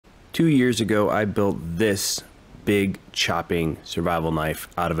2 years ago, I built this big chopping survival knife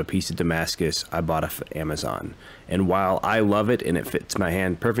out of a piece of Damascus I bought off Amazon. And while I love it and it fits my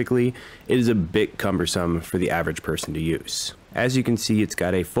hand perfectly, it is a bit cumbersome for the average person to use. As you can see, it's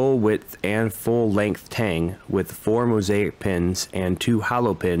got a full width and full length tang with 4 Mosaic pins and 2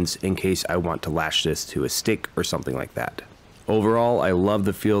 hollow pins in case I want to lash this to a stick or something like that. Overall, I love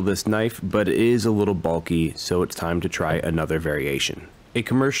the feel of this knife, but it is a little bulky, so it's time to try another variation. A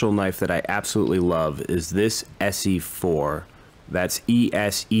commercial knife that I absolutely love is this SE4. That's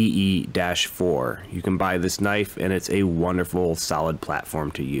ESEE-4. You can buy this knife and it's a wonderful solid platform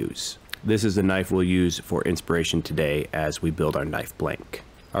to use. This is the knife we'll use for inspiration today as we build our knife blank.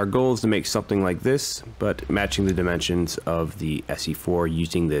 Our goal is to make something like this, but matching the dimensions of the SE4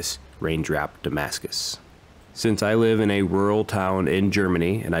 using this range wrap Damascus. Since I live in a rural town in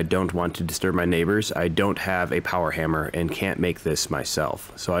Germany and I don't want to disturb my neighbors, I don't have a power hammer and can't make this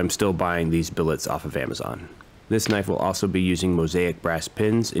myself, so I'm still buying these billets off of Amazon. This knife will also be using Mosaic brass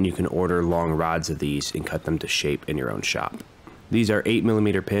pins, and you can order long rods of these and cut them to shape in your own shop. These are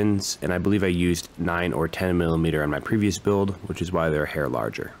 8mm pins, and I believe I used 9 or 10mm on my previous build, which is why they're a hair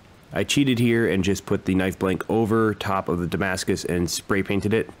larger. I cheated here and just put the knife blank over top of the Damascus and spray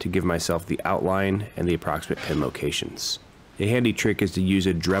painted it to give myself the outline and the approximate pin locations. A handy trick is to use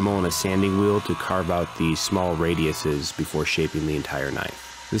a Dremel and a sanding wheel to carve out these small radiuses before shaping the entire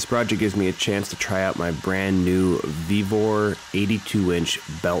knife. This project gives me a chance to try out my brand new Vivor 82-inch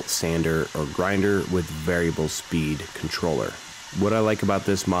belt sander or grinder with variable speed controller. What I like about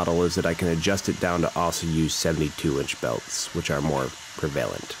this model is that I can adjust it down to also use 72-inch belts, which are more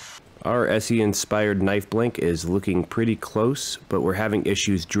prevalent. Our SE-inspired knife blank is looking pretty close, but we're having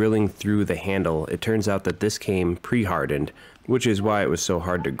issues drilling through the handle. It turns out that this came pre-hardened, which is why it was so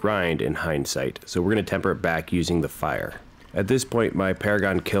hard to grind in hindsight, so we're going to temper it back using the fire. At this point, my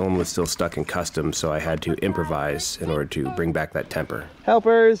Paragon kiln was still stuck in custom, so I had to improvise in order to bring back that temper.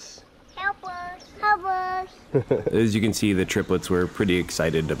 Helpers! Helpers! Helpers! As you can see, the triplets were pretty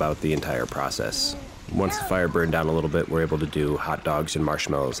excited about the entire process. Once the fire burned down a little bit, we're able to do hot dogs and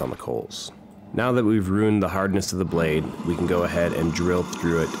marshmallows on the coals. Now that we've ruined the hardness of the blade, we can go ahead and drill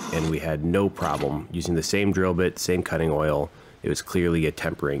through it, and we had no problem using the same drill bit, same cutting oil. It was clearly a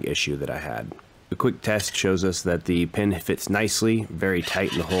tempering issue that I had. A quick test shows us that the pin fits nicely, very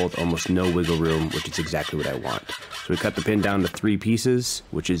tight in the hole with almost no wiggle room, which is exactly what I want. So we cut the pin down to 3 pieces,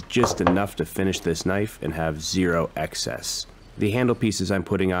 which is just enough to finish this knife and have 0 excess. The handle pieces I'm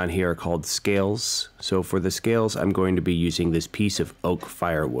putting on here are called scales. So for the scales, I'm going to be using this piece of oak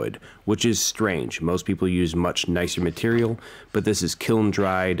firewood, which is strange. Most people use much nicer material, but this is kiln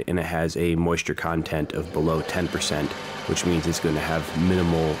dried and it has a moisture content of below 10%, which means it's going to have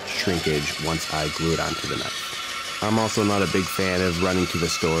minimal shrinkage once I glue it onto the knife. I'm also not a big fan of running to the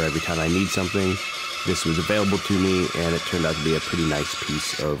store every time I need something. This was available to me and it turned out to be a pretty nice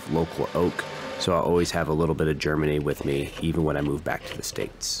piece of local oak. So I'll always have a little bit of Germany with me, even when I move back to the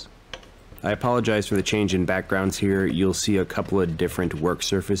States. I apologize for the change in backgrounds here. You'll see a couple of different work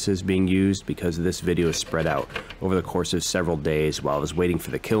surfaces being used because this video is spread out over the course of several days. While I was waiting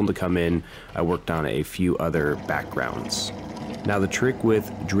for the kiln to come in, I worked on a few other backgrounds. Now the trick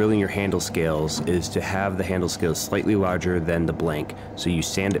with drilling your handle scales is to have the handle scales slightly larger than the blank, so you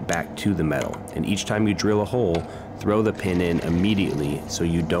sand it back to the metal. And each time you drill a hole, throw the pin in immediately so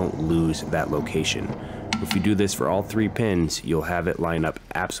you don't lose that location. If you do this for all 3 pins, you'll have it line up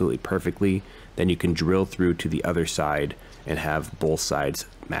absolutely perfectly. Then you can drill through to the other side and have both sides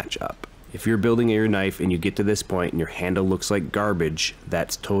match up. If you're building your knife and you get to this point and your handle looks like garbage,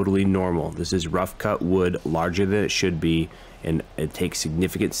 that's totally normal. This is rough cut wood, larger than it should be, and it takes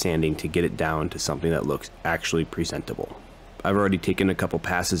significant sanding to get it down to something that looks actually presentable. I've already taken a couple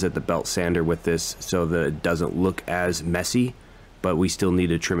passes at the belt sander with this so that it doesn't look as messy, but we still need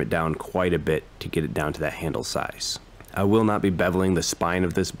to trim it down quite a bit to get it down to that handle size. I will not be beveling the spine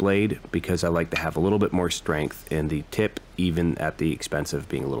of this blade because I like to have a little bit more strength in the tip, even at the expense of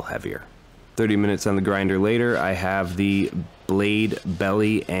being a little heavier. 30 minutes on the grinder later, I have the blade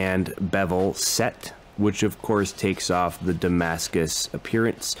belly and bevel set, which of course takes off the Damascus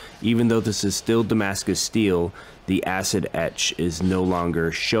appearance. Even though this is still Damascus steel, the acid etch is no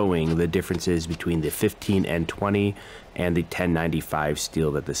longer showing the differences between the 15N20 and the 1095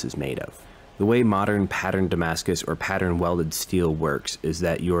 steel that this is made of. The way modern pattern Damascus or pattern welded steel works is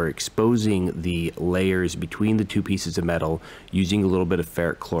that you're exposing the layers between the 2 pieces of metal using a little bit of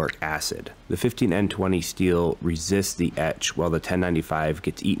ferric chloric acid. The 15N20 steel resists the etch while the 1095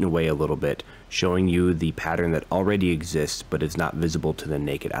 gets eaten away a little bit, showing you the pattern that already exists but is not visible to the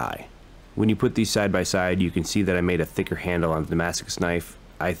naked eye. When you put these side by side, you can see that I made a thicker handle on the Damascus knife.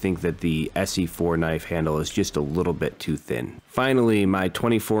 I think that the SE4 knife handle is just a little bit too thin. Finally, my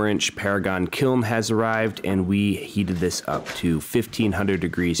 24-inch Paragon kiln has arrived, and we heated this up to 1500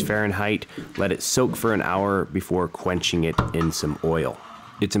 degrees Fahrenheit, let it soak for an hour before quenching it in some oil.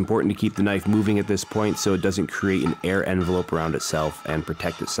 It's important to keep the knife moving at this point so it doesn't create an air envelope around itself and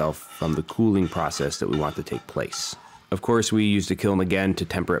protect itself from the cooling process that we want to take place. Of course, we used a kiln again to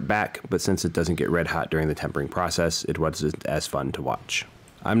temper it back, but since it doesn't get red hot during the tempering process, it wasn't as fun to watch.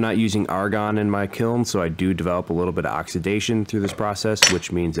 I'm not using argon in my kiln, so I do develop a little bit of oxidation through this process,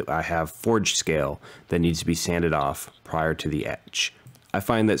 which means that I have forged scale that needs to be sanded off prior to the etch. I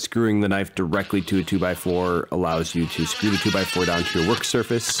find that screwing the knife directly to a 2x4 allows you to screw the 2x4 down to your work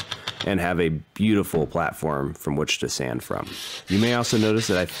surface and have a beautiful platform from which to sand from. You may also notice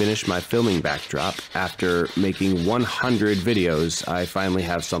that I finished my filming backdrop. After making 100 videos, I finally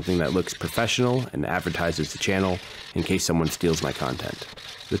have something that looks professional and advertises the channel in case someone steals my content.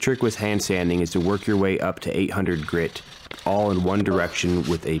 The trick with hand sanding is to work your way up to 800 grit, all in one direction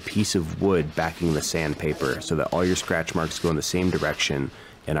with a piece of wood backing the sandpaper so that all your scratch marks go in the same direction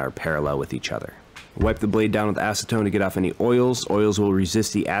and are parallel with each other. Wipe the blade down with acetone to get off any oils. Oils will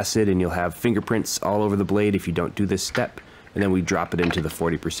resist the acid and you'll have fingerprints all over the blade if you don't do this step. And then we drop it into the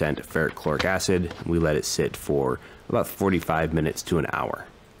 40% ferric chloric acid. We let it sit for about 45 minutes to an hour.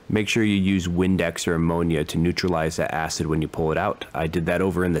 Make sure you use Windex or ammonia to neutralize that acid when you pull it out. I did that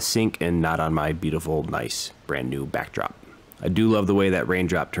over in the sink and not on my beautiful, nice, brand new backdrop. I do love the way that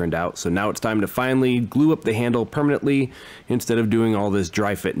raindrop turned out, so now it's time to finally glue up the handle permanently instead of doing all this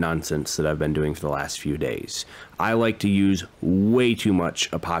dry fit nonsense that I've been doing for the last few days. I like to use way too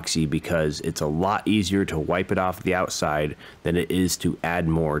much epoxy because it's a lot easier to wipe it off the outside than it is to add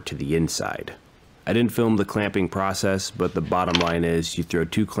more to the inside. I didn't film the clamping process, but the bottom line is you throw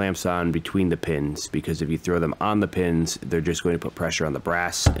 2 clamps on between the pins, because if you throw them on the pins, they're just going to put pressure on the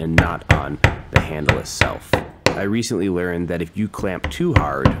brass and not on the handle itself. I recently learned that if you clamp too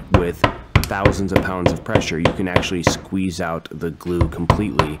hard with thousands of pounds of pressure, you can actually squeeze out the glue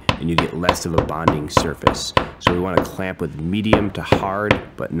completely and you get less of a bonding surface. So we want to clamp with medium to hard,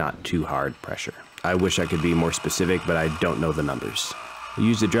 but not too hard pressure. I wish I could be more specific, but I don't know the numbers. I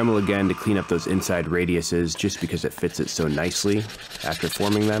use the Dremel again to clean up those inside radiuses just because it fits it so nicely after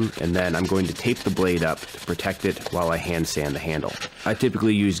forming them, and then I'm going to tape the blade up to protect it while I hand sand the handle. I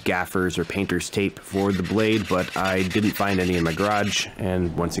typically use gaffers or painter's tape for the blade, but I didn't find any in my garage,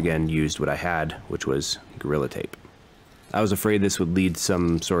 and once again used what I had, which was Gorilla Tape. I was afraid this would lead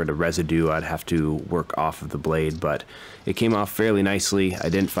some sort of residue I'd have to work off of the blade, but it came off fairly nicely. I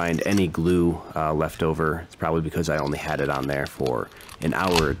didn't find any glue left over. It's probably because I only had it on there for an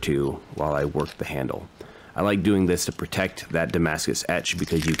hour or two while I worked the handle. I like doing this to protect that Damascus etch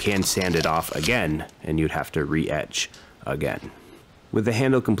because you can sand it off again and you'd have to re-etch again. With the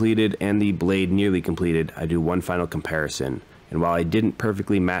handle completed and the blade nearly completed, I do one final comparison, and while I didn't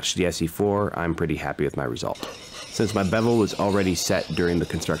perfectly match the SE4, I'm pretty happy with my result. Since my bevel was already set during the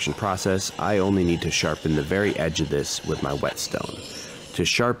construction process, I only need to sharpen the very edge of this with my whetstone. To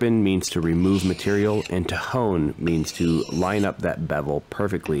sharpen means to remove material, and to hone means to line up that bevel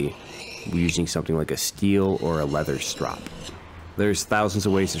perfectly using something like a steel or a leather strop. There's thousands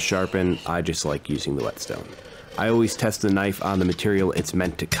of ways to sharpen, I just like using the whetstone. I always test the knife on the material it's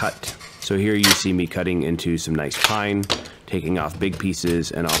meant to cut. So here you see me cutting into some nice pine, taking off big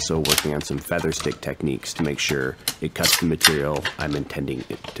pieces, and also working on some feather stick techniques to make sure it cuts the material I'm intending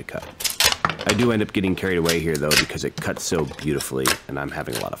it to cut. I do end up getting carried away here though because it cuts so beautifully and I'm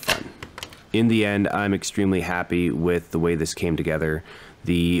having a lot of fun. In the end, I'm extremely happy with the way this came together.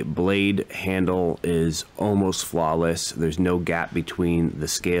 The blade handle is almost flawless. There's no gap between the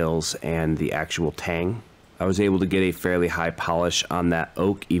scales and the actual tang. I was able to get a fairly high polish on that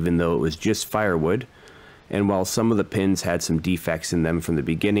oak even though it was just firewood. And while some of the pins had some defects in them from the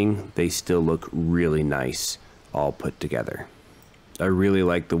beginning, they still look really nice all put together. I really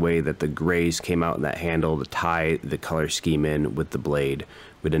like the way that the grays came out in that handle to tie the color scheme in with the blade,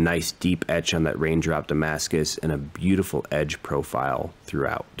 with a nice deep etch on that raindrop Damascus and a beautiful edge profile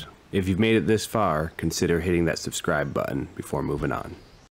throughout. If you've made it this far, consider hitting that subscribe button before moving on.